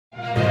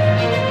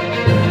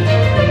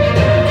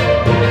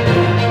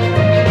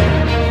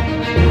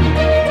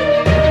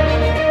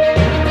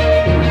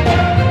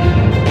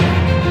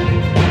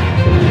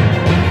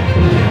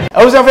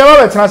I was a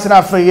very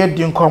transnational for ye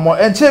dinkomo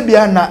and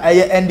Chebiana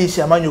a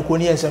NDC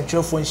Amanyukuni and some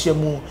Chofun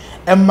Shemu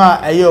Emma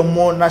a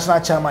more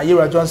national chairman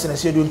Yera Johnson and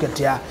Sedun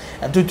Katia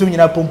and two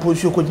Tumina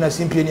Pumpushu could not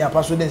simply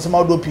pass within some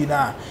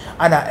Dopina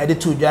Anna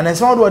editu and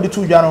some of the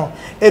two Jano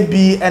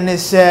Ebi and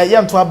his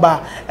young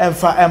Twaba and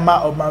for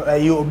Emma of my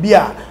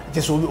Obia.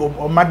 Just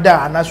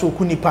Mada and Nasu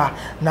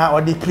Kunipa now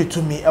or pre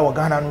to me our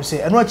Ghana no say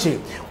and watch it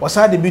was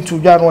hard to be to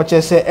John watch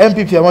say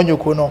MPP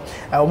Amanyokono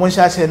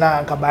Monsha say now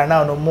and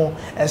Cabana no more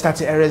and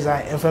started a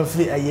resign and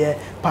free a year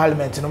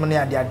parliament no money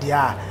and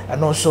dia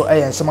and also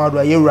a some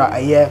other year a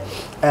year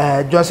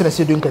Johnson and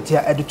Sidun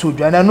Katia editu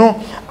and I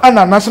know and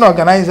a national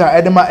organizer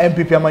Edema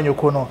MPP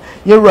Amanyokono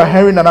Yera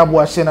Henry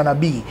Nanabua Sen and a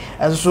B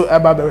and so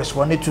Abba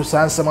responded to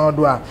San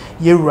Samadua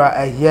Yera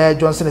a year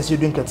Johnson and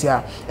Sidun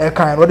Katia a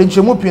kind what in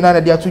Chimupina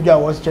and the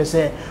Atuja was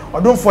say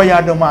Adom for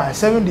Yadoma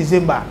 7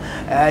 December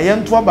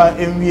yen twaba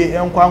enwie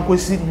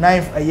enkwankosi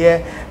 9th a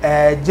year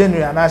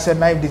January and I said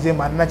 9th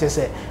December and na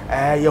say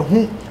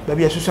yehu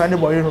baby asusu ne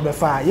boy no be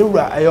fa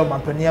yewura ayo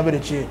mampania be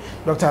de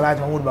Dr.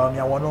 Elijah Wood ba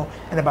omia wono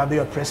and ba be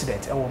your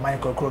president e wo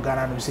Michael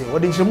Krogana no say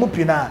wodi nhemu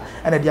pina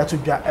and de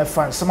atodwa e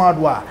fan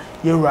samado a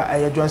yewura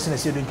ayo Johnson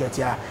Sedun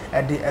Katia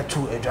e de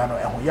etu edwa no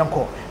eho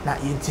yenko na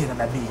yenti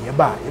na bi ye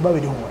ba we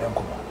de hu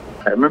enko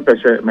me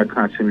pese me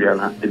kan simia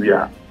na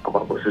bia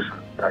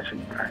ababosisa.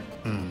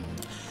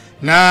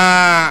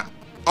 Now,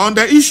 on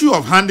the issue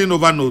of handing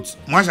over notes,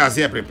 what shall I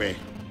say prepare?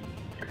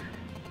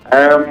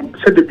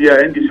 Said the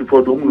BIA NDC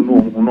for the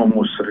no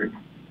mostly.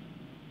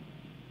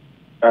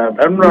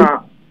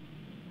 Emra,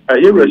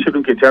 you were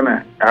shooting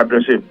Kitana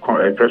address a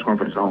press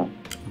conference on.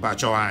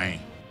 Bachoai.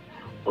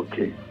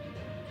 Okay.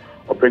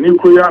 Opening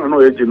Korea,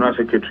 no general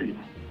secretary.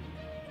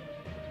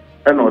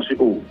 And also,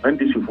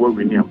 NDC for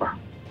Winneba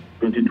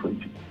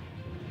 2020.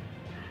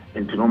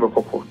 Into number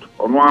court.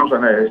 On one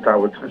and I start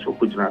with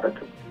Okujina that.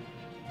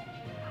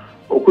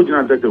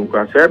 Okujina that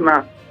because said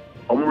na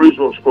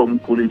resource from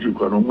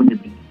political no money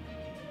be.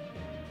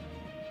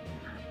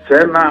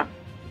 Said na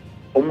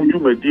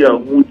media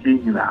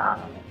mudi na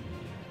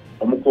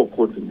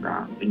court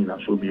na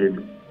so be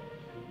any.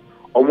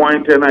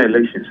 Internal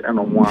elections and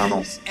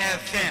ano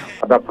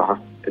other part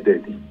a day.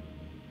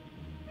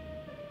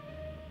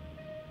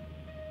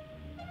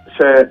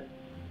 Say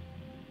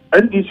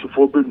NDC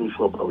for business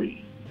for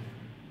away.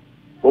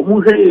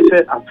 Omu he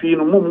say afi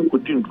no mum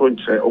could din point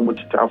say omu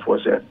tita for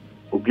say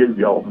obi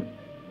awia omu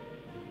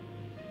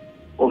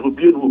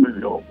obi no obi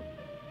awia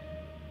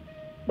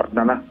but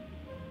nana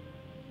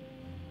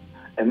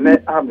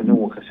enne am no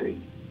wo say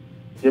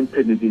yem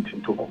penedate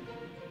into home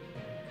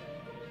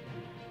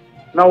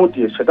now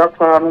the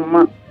Shatta no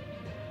ma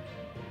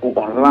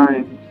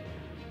online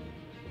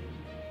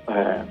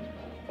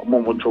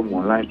omo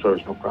online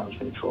choice no crown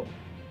control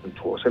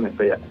to send a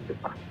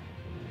paper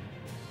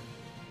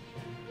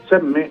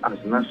me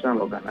as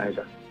national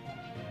organizer,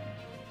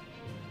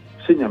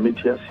 senior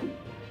Metiasi,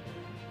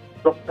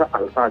 Dr.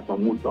 Alfred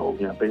Mahmoud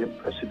Baumia be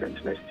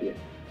president next year.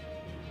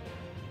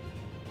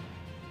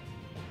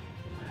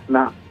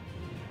 Now,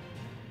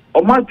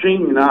 on my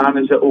dream now,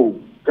 and say, oh,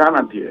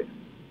 Ghana dear,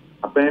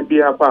 a baby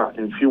about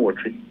in few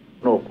tree,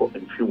 no,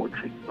 in few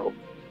tree, no.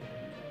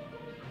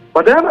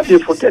 But then they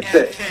forget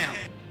that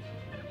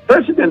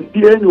President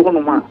dear, you want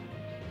to man.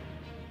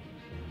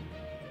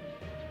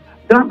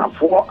 Ghana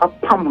for a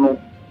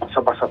pamno.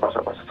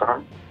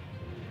 Sabasa.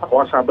 I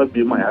was about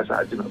be my as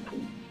I didn't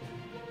do.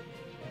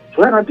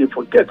 So when they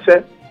forget,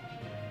 say,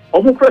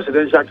 almost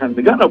presidential can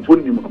be Ghana for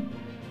him.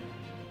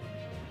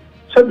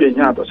 Sabi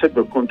Nyado said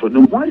the control,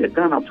 no why a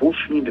Ghana for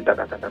me the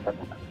data.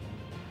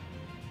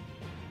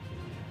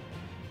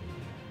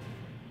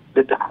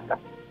 The data.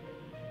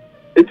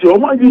 It's your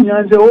mind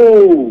and say,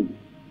 oh,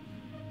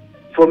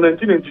 from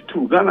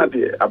 1992, Ghana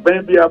there, a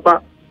baby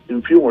about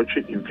in few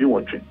watching.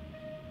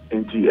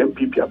 And the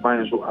MPP are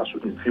buying so as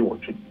in few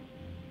watching.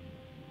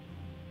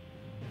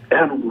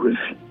 And we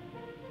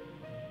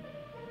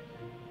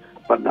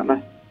but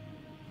Nana,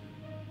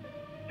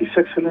 His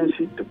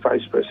Excellency, the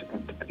Vice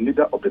President and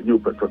leader of the new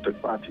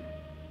Patriotic Party,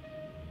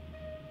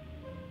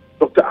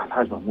 Dr.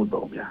 Alhaji Mahmoud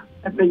Baumia,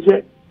 and the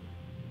yet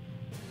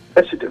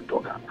President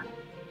of Ghana.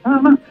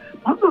 I'm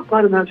not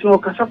part of National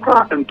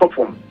Kasakra and top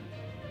form.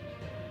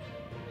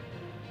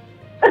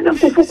 And I'm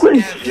for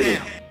crazy.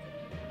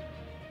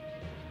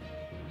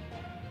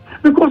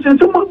 Because in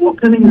some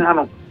working in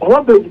Ghana,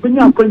 or when you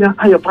are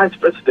higher vice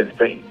president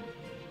thing,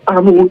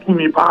 I'm going to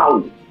me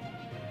power.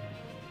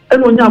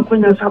 And when you are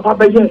going to have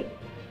president,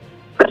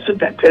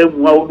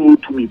 well,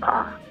 to me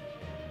power.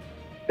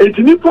 And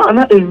to me,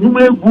 Pana and you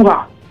may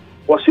go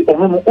was it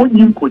on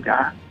you could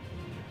have.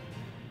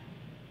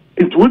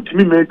 It would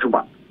me make you.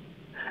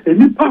 And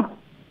you pass,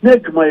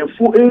 make my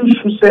full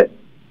age to say,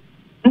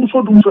 do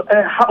so,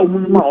 how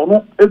many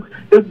more, a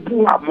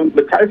boom,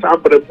 the Kaiser,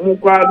 but a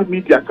more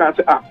media can't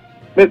say,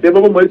 mais des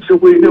moments où je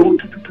vois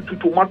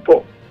tout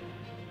mato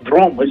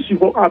drum mais si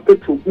vous avez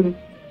tout boom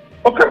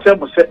au cas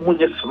où c'est mon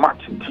smart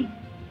tea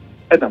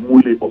and a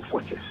mule of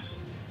watches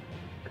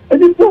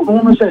and if you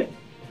want to say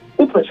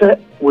au fait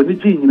when the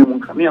thing in mon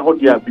camera how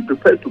they be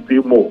prepared to pay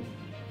more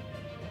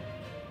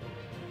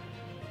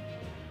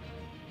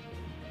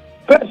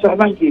say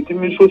na ke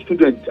timi so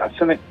student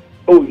asene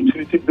oh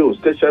utility bills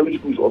tertiary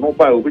schools or no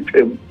buy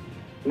obetwam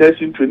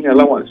nursing training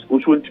allowance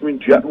also ntimi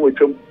ntua no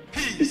atwam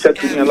teacher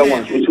training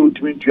allowance also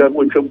ntimi ntua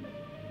no atwam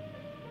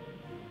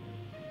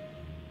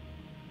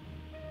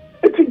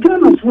eti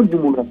Ghana for di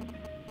mo no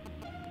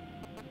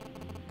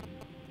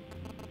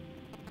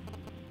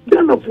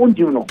Ghana for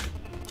di no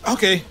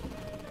okay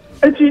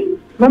eti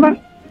nana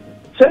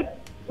say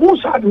mo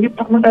sa di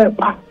pa na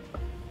ba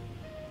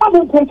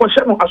Abu Konko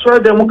Shano, I saw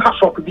them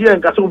castle, dear,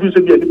 and Castle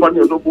Visa, the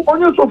Panya,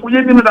 only so for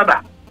Yenin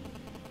Dada.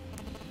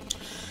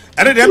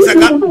 And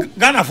then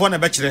Ghana for a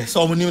bachelor,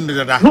 so we knew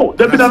that. No,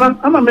 David,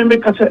 I'm a member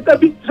cassette, that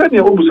be sending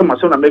over some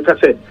son, I make a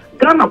say,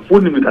 Ghana for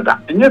him with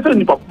that, and yet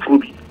any pop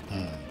fruity.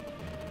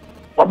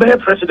 Or bear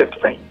president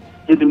thing,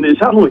 he didn't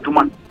say no to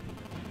man.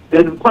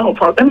 Then quite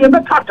for any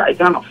other cat I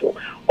Ghana for,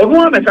 or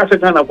one that has a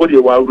Ghana body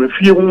while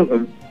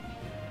refusing.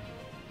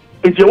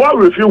 It's your while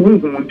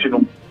refusing, you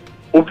know.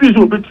 Office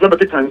will be to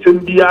the cancer,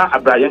 dear, a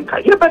Brian Kai,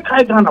 you better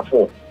I Ghana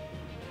for.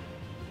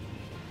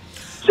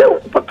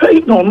 So, Papa,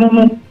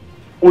 no,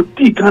 would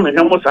tea can and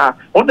Yamosa,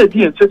 on the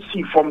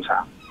DNC forms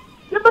her.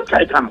 You better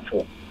I Ghana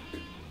for.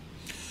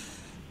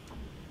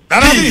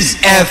 That is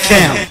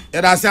FM.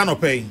 It has no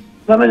pay.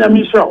 Nana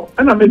Michelle,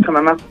 and I make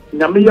Nana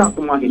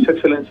Yamia, His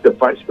Excellency the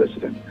Vice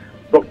President,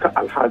 Dr.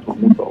 Alhaj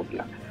Mahmoud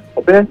Obia,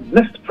 Obey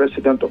next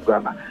President of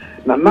Ghana.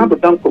 Na nado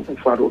dan Kofi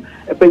Faro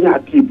ebe ya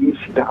adi bi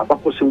sida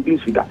abakose bi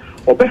sida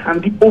obe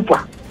handi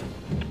over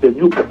the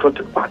new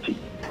patriotic party.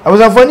 I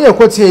was a funny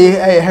quote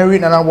Harry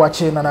Nana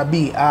watching Nana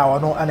B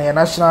no and a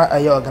national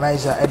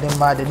organizer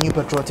Edema the new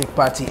patriotic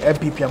party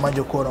MPP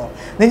Amanjo Kono.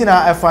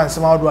 Nina I find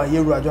some out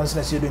Yura Johnson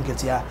as you doing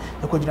Ketia,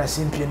 the Kojina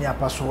Simpian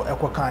Paso,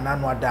 Equacan,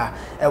 Anwada,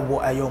 Ewo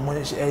Ayo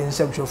in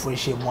Central for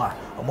Shemwa,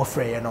 or more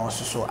frey and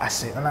also so I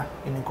say Nana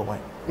in common.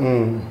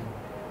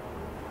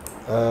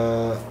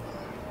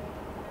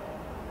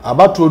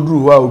 About to do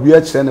what we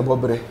are saying about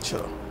Bre.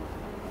 Sure.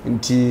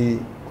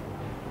 Inti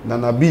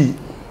Nana B.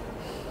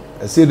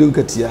 I say don't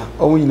get here.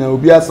 Oh, you know,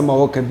 be as some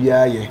of can be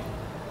a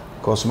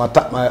cause my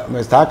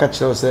Taka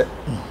say,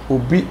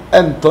 Obi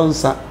and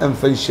Tonsa and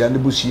Fenshi and the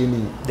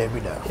Bushini.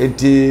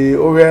 Eti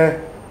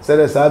over said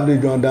as I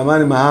bring on the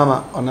money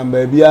Mahama on a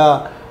baby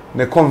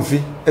ne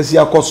Kofi, as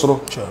ya Cosro,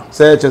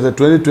 say as the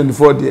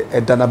 2024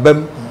 at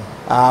Danabem,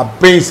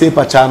 pain say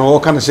Pachano, all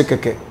kind of shake.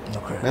 Okay.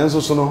 And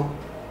so no,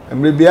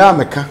 and maybe I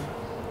make.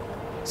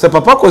 Se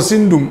papa ko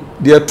sindum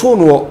de to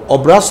no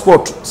obra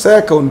sport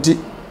say county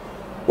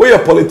we a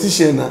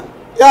politician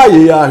ya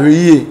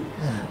hweye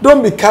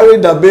don't be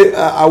carried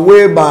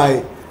away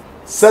by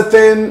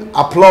certain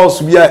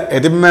applause we are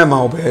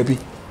edemema baby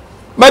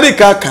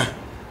medical ka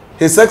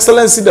His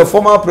Excellency the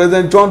former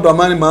President John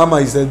Dramani Mahama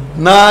is a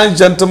nice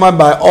gentleman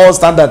by all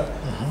standard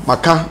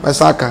maka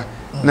mesaka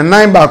na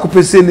nine ba ko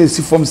pese na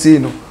si form say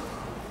no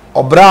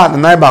obra na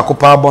nine ba ko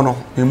pa bono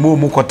emu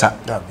mu kota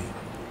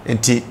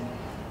enti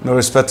no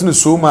respecting you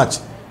so much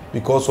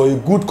because you're a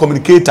good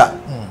communicator.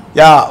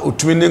 Yeah,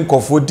 utwinin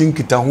confiding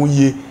kita hu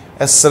ye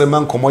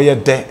esreman komo ye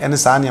de ene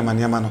sa anya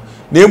maniama no.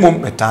 Na emom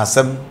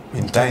metasem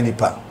mintan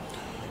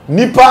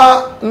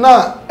nipa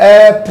na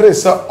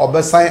pressure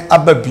obesan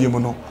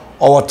ababiem no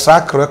our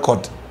track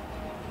record.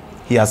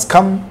 He has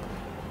come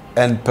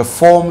and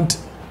performed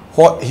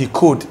what he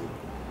could.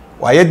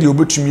 Waye de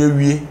obetumi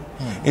awie.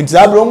 Nti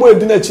abromo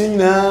edina chi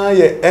nyina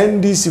ye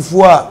NDC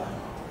fo a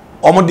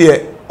omo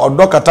de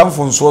odo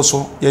katamfo nso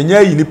so yenya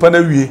yi nipa na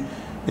wie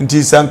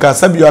nti sanka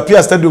sabi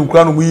apia stadium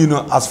kura no muyi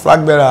no as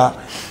flag bearer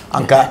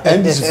anka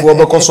NDC fo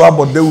obekoso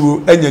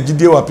abodawuro enya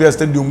gidie wa apia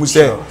stadium mu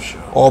se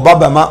o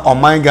baba ma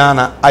oman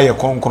Ghana aye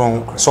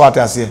konkron so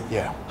atase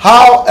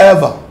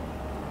however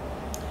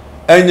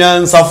enya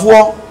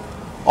nsafo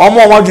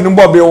omo wadwene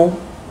mbobewo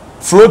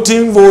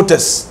floating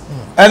voters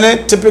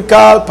any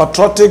typical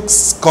patriotic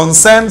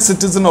concerned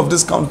citizen of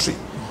this country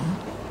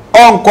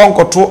on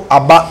konkoto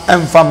aba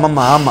emfa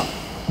Mahama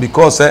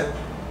because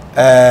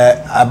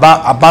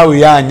about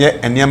we are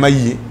enema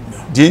yi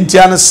the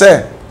Indian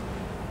say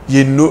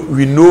we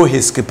know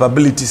his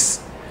capabilities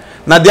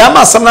na the ama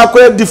samna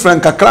quite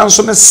different kakran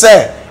so ne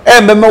say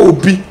mema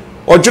obi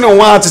odwene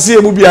won atese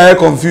emu bi aye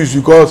confused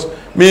because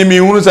me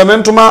hunu se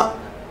mentoma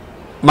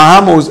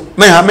Mahama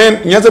me hamen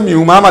nyata me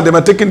Mahama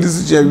dem taking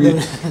decision we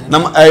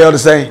na ayo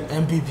say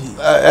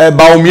MPP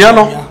baumia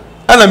no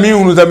ana me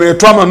hunu se me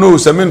twama no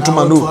se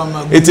mentoma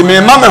no eti me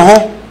mama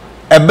ho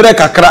ebre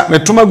kakra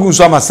metuma gu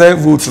so amase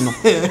vote no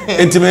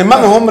enti me ma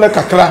me homre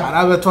kakra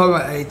ara beto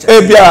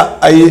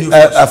bia ayi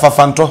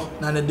afafanto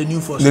na the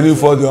new force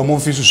the amon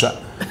fi susha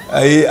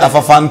ayi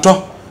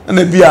afafanto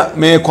na bia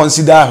me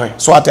consider hwe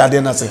so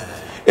ade na se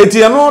enti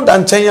no da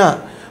nchen a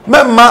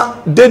memma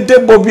dede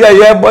bobia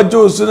ye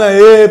bojo so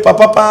na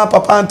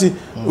papa anti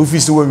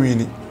office wo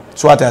wini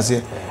so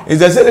ase is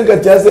the same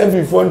that just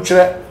every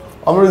ntwere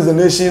omro the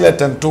nation let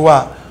them to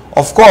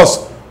of course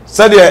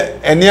said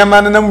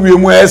eniema na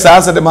wiemu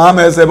esa said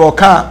Mahama esa be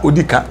oka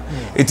odika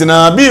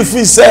itina be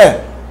free say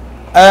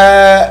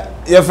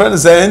your friend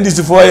say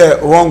NDC for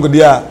wrong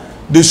there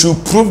they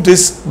should prove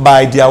this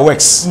by their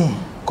works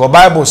because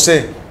Bible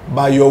say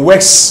by your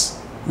works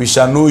we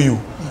shall know you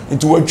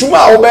Into what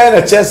Juma obey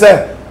a chess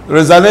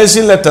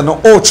resignation letter no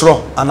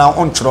ochro and now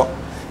onchro.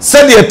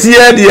 Send your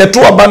tear the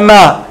two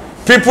abana.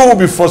 People will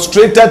be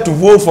frustrated to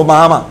vote for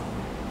Mahama.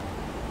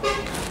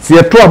 See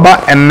a two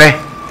about and ne.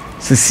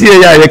 See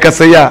ya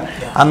yakasaya.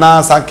 And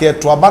now Sake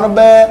to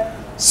abana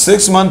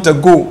 6 months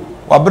ago.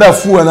 Wabra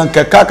fu and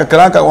kaka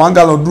karaka 1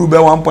 gallon drew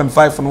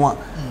 1.5 and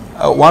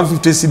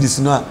 150 cedis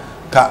no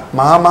ka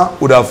Mahama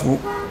would have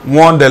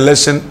won the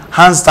election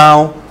hands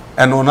down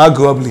and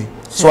unarguably.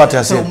 So what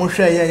I say? So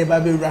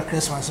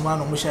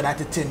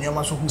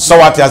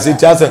what I say?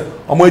 Just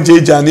omo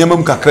jeja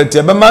niam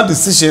kakrete be ma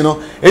decision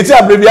no eti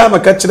abrebia ma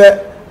ka kire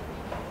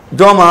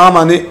John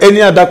Mahama ni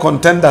any other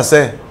contender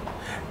say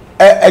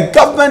a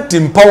government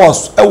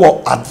empowers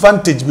ewo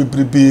advantage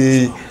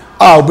be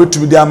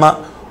obetumi di ama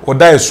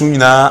oda esu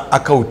nyina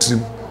aka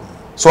otrim.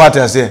 So what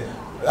I say?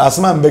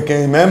 Asma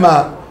mbeken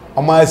mema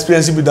omo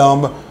experience bi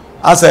down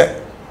ase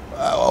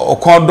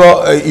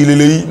okodo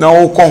ileleyi na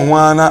wo ko ho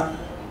ana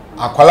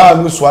akwala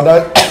nu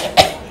swada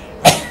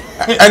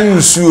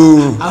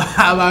ensu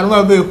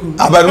abaruma beku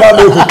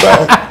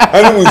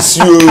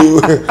ensu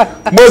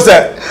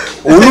mose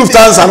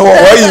Lufthansa no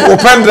why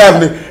open drive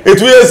ni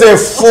it will say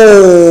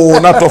full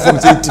not of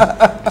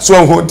 80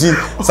 so hoti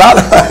sa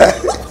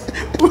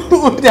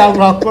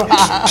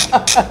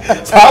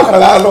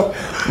kwala no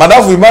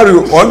madafu mario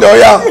on the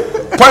oya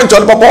point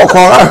on baba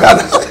okon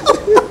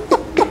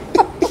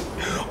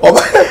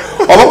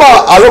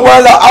Obama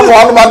alobala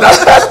amo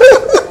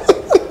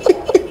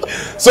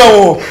so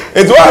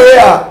it's why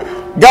here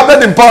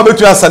government empower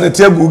between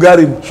sanitary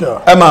Bulgaria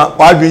Emma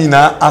wadwi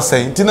na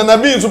asen tina na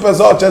bi super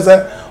so chese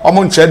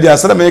omo nche dia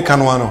sere me kan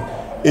no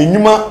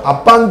enyuma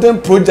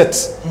abandoned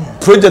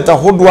project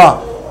ahodo a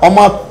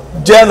omo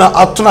jena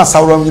atuna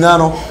sawram nyina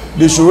no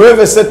they should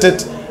revisit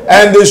it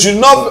and they should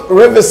not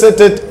revisit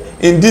it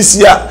in this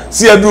year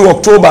see do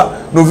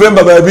October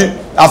November baby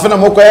afena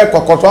mokoye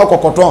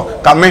kokoto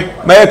kame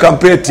me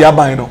campaign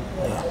tiaban no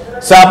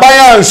sa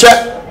abaya nhwe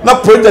na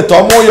project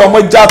omo ye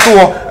omo jato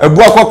ho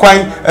ebu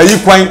akokwan ayi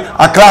kwan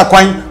akra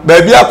akwan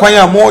baby akwan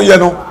amo ye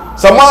no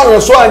sama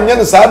reso anye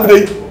ne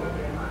sabre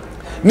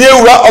ni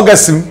ewura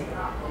August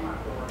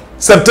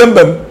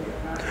September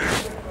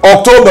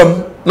October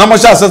na mo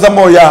sha sesa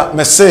mo ya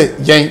me se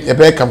yen e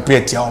be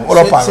campaign tia on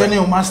all pa se ni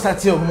o master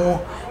tia mo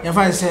ya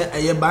fa se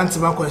e banti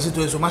ba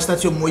constituency master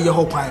tia mo ye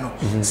ho kwan no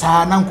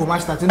sa na nko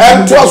master tia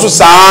en to so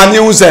sa ni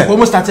u se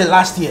mo started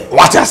last year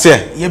what I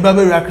say ye ba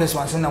be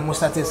Christmas na mo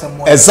started some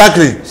more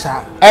exactly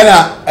sa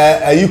ena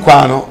ayi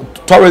kwan no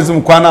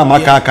tourism kwan na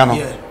maka aka no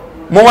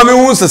mo ma me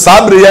hu se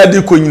sabre ya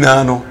di ko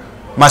nyina no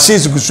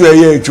machines gusu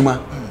eye adwuma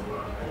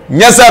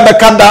nyesa be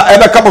kada e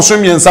be ka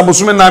bosom yensa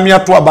bosom na me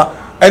ato aba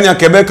enya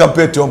ke be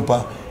campaign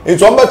ompa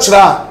it's on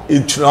bachra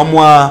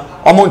echiramoa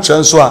omo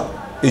ncherenso a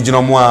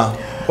ejinamoa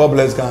God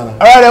bless Ghana.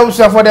 All right, I wish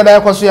for the day. I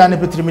was here and the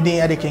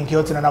Petrimidin at the King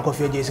Hilton and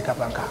Kofi Jessica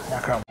Panka.